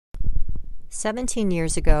17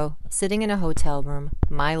 years ago, sitting in a hotel room,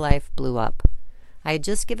 my life blew up. I had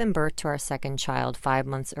just given birth to our second child 5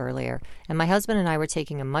 months earlier, and my husband and I were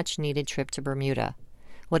taking a much-needed trip to Bermuda,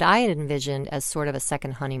 what I had envisioned as sort of a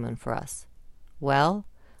second honeymoon for us. Well,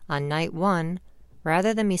 on night one,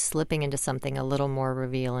 rather than me slipping into something a little more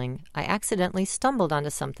revealing, I accidentally stumbled onto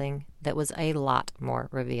something that was a lot more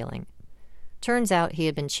revealing. Turns out he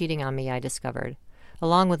had been cheating on me, I discovered,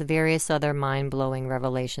 along with various other mind-blowing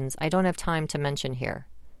revelations I don't have time to mention here.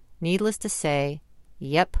 Needless to say,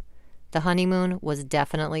 yep, the honeymoon was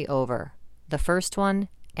definitely over. The first one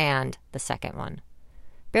and the second one.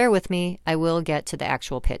 Bear with me, I will get to the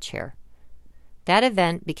actual pitch here. That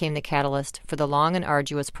event became the catalyst for the long and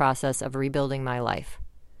arduous process of rebuilding my life.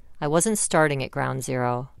 I wasn't starting at ground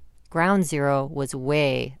zero. Ground zero was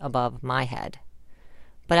way above my head.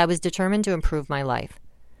 But I was determined to improve my life.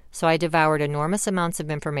 So I devoured enormous amounts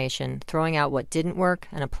of information, throwing out what didn't work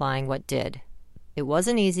and applying what did. It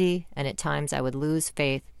wasn't easy, and at times I would lose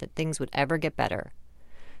faith that things would ever get better.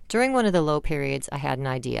 During one of the low periods, I had an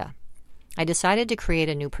idea. I decided to create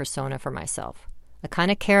a new persona for myself, a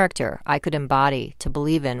kind of character I could embody to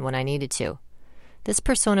believe in when I needed to. This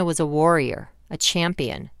persona was a warrior, a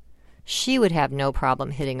champion. She would have no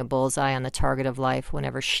problem hitting a bullseye on the target of life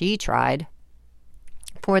whenever she tried.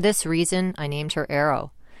 For this reason, I named her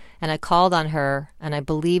Arrow. And I called on her, and I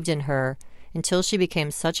believed in her, until she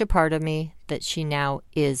became such a part of me that she now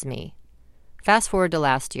is me. Fast forward to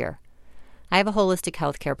last year. I have a holistic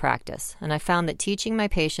healthcare practice, and I found that teaching my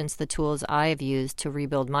patients the tools I have used to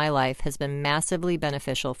rebuild my life has been massively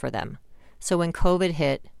beneficial for them. So when COVID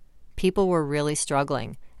hit, people were really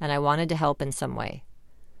struggling, and I wanted to help in some way.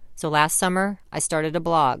 So last summer, I started a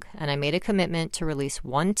blog, and I made a commitment to release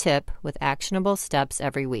one tip with actionable steps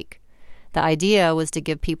every week. The idea was to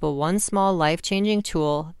give people one small life-changing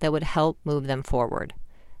tool that would help move them forward.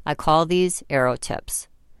 I call these Arrow Tips.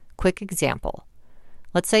 Quick example.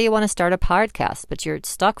 Let's say you want to start a podcast, but you're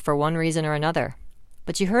stuck for one reason or another.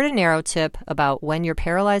 But you heard an Arrow tip about when you're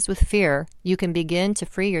paralyzed with fear, you can begin to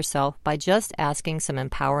free yourself by just asking some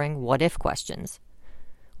empowering what-if questions.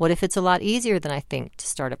 What if it's a lot easier than I think to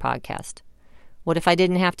start a podcast? What if I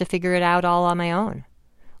didn't have to figure it out all on my own?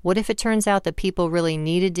 What if it turns out that people really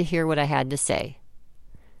needed to hear what I had to say?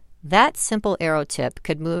 That simple Arrow tip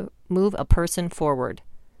could move a person forward.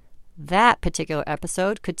 That particular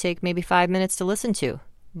episode could take maybe 5 minutes to listen to,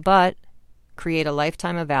 but create a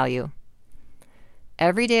lifetime of value.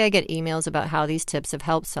 Every day I get emails about how these tips have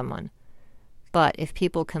helped someone. But if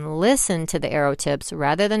people can listen to the Arrow tips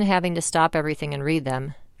rather than having to stop everything and read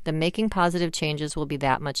them, then making positive changes will be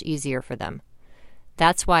that much easier for them.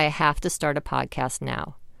 That's why I have to start a podcast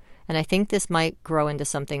now. And I think this might grow into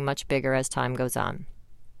something much bigger as time goes on.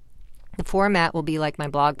 The format will be like my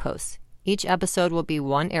blog posts. Each episode will be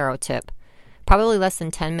one Arrow tip, probably less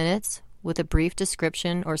than 10 minutes, with a brief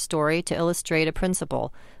description or story to illustrate a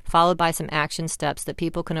principle, followed by some action steps that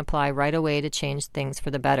people can apply right away to change things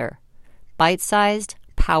for the better. Bite-sized,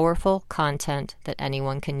 powerful content that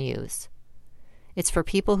anyone can use. It's for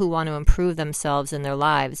people who want to improve themselves in their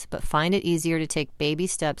lives, but find it easier to take baby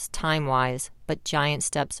steps time-wise, but giant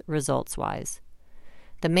steps results-wise.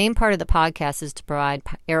 The main part of the podcast is to provide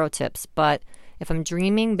Arrow tips, but if I'm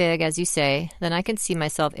dreaming big, as you say, then I can see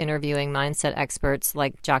myself interviewing mindset experts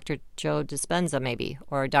like Dr. Joe Dispenza maybe,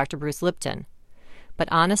 or Dr. Bruce Lipton. But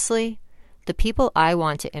honestly, the people I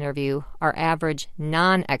want to interview are average,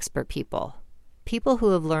 non-expert people. People who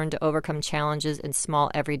have learned to overcome challenges in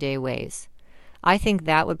small, everyday ways. I think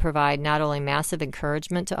that would provide not only massive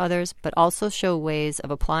encouragement to others, but also show ways of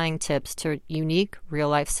applying tips to unique,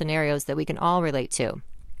 real-life scenarios that we can all relate to.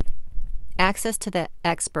 Access to the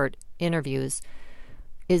expert interviews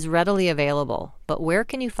is readily available, but where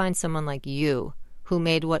can you find someone like you who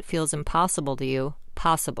made what feels impossible to you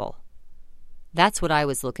possible? That's what I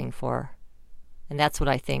was looking for, and that's what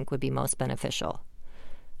I think would be most beneficial.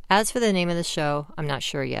 As for the name of the show, I'm not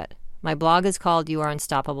sure yet. My blog is called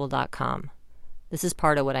youareunstoppable.com. This is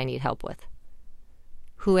part of what I need help with.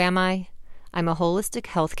 Who am I? I'm a holistic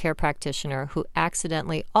healthcare practitioner who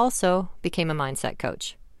accidentally also became a mindset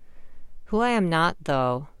coach. Who I am not,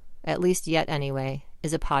 though, at least yet anyway,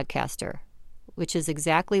 is a podcaster, which is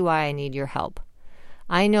exactly why I need your help.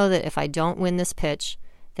 I know that if I don't win this pitch,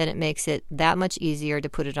 then it makes it that much easier to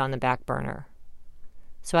put it on the back burner.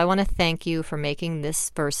 So I want to thank you for making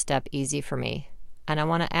this first step easy for me. And I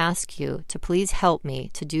want to ask you to please help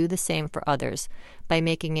me to do the same for others by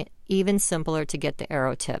making it even simpler to get the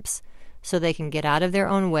Arrow tips so they can get out of their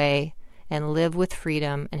own way and live with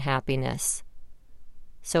freedom and happiness.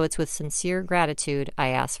 So it's with sincere gratitude I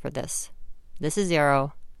ask for this. This is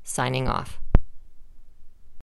Arrow, signing off.